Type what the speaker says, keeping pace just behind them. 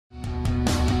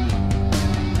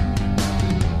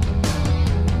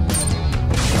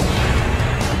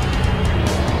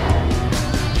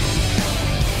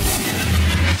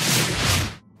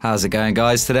How's it going,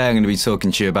 guys? Today I'm going to be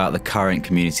talking to you about the current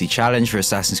community challenge for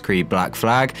Assassin's Creed Black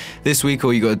Flag. This week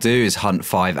all you got to do is hunt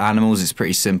 5 animals. It's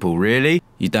pretty simple, really.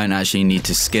 You don't actually need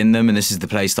to skin them, and this is the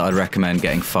place that I'd recommend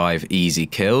getting 5 easy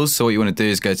kills. So what you want to do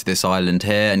is go to this island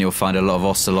here, and you'll find a lot of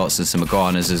ocelots and some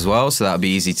iguanas as well, so that'll be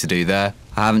easy to do there.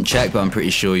 I haven't checked, but I'm pretty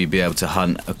sure you'd be able to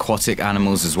hunt aquatic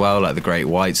animals as well, like the great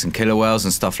whites and killer whales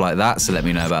and stuff like that, so let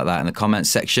me know about that in the comments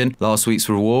section. Last week's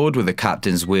reward were the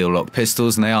captain's wheel lock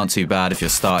pistols, and they aren't too bad if you're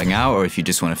starting out or if you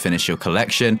just want to finish your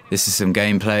collection. This is some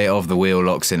gameplay of the wheel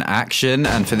locks in action,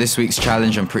 and for this week's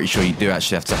challenge I'm pretty sure you do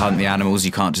actually have to hunt the animals.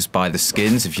 You can't just buy the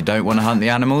skins if you don't want to hunt the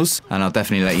animals, and I'll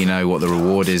definitely let you know what the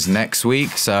reward is next week.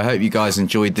 So I hope you guys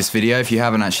enjoyed this video. If you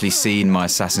haven't actually seen my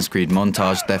Assassin's Creed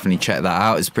montage, definitely check that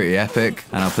out. It's pretty epic,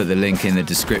 and I'll put the link in the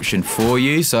description for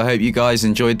you. So I hope you guys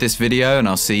enjoyed this video, and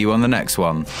I'll see you on the next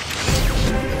one.